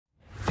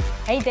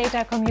Hey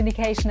data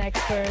communication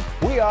experts!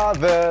 We are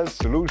the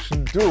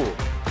Solution Duo.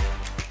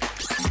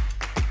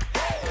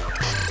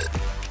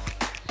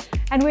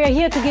 And we are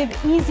here to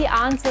give easy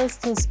answers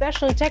to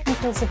special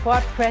technical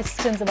support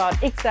questions about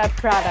Ixxat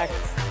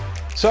products.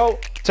 So,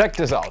 check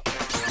this out.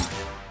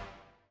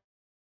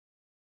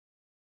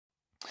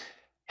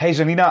 Hey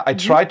Janina, I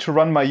tried to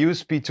run my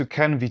USB to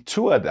CAN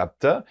V2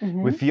 adapter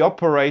with the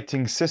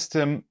operating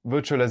system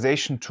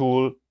virtualization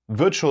tool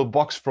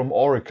VirtualBox from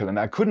Oracle, and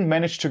I couldn't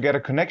manage to get a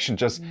connection,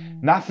 just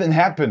nothing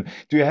happened.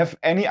 Do you have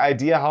any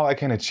idea how I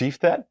can achieve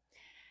that?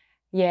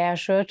 Yeah,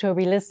 sure,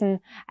 Toby.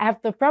 Listen, I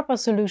have the proper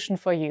solution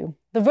for you.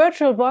 The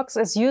VirtualBox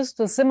is used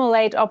to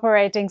simulate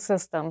operating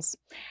systems.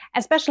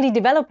 Especially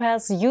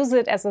developers use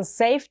it as a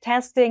safe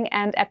testing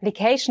and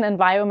application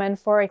environment,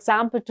 for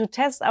example, to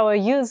test our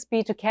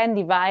USB to CAN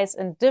device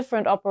in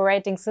different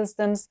operating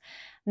systems,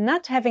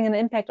 not having an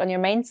impact on your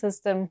main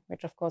system,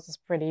 which of course is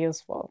pretty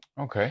useful.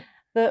 Okay.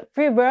 The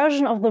free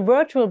version of the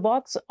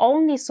VirtualBox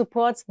only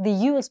supports the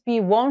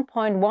USB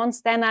 1.1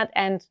 standard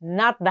and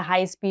not the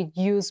high-speed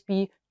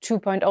USB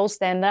 2.0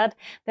 standard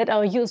that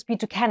our USB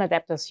to CAN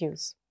adapters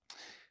use.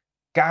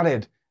 Got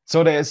it.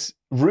 So there's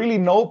really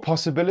no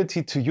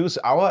possibility to use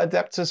our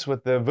adapters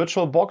with the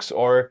VirtualBox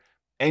or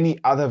any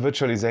other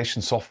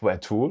virtualization software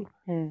tool?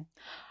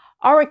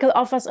 Oracle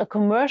offers a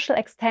commercial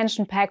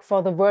extension pack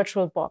for the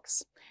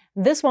VirtualBox.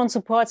 This one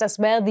supports as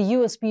well the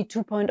USB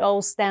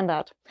 2.0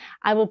 standard.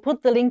 I will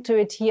put the link to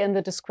it here in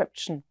the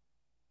description.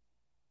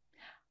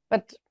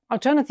 But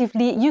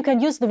alternatively, you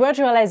can use the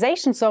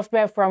virtualization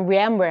software from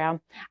VMware.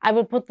 I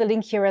will put the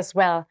link here as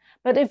well.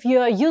 But if you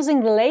are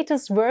using the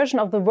latest version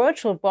of the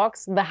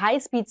VirtualBox, the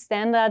high-speed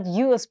standard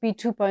USB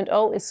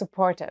 2.0 is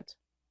supported.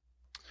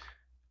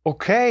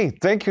 Okay,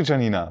 thank you,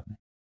 Janina.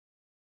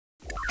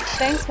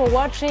 Thanks for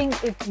watching.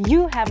 If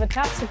you have a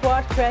tough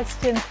support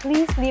question,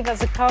 please leave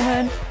us a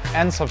comment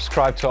And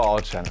subscribe to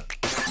our channel.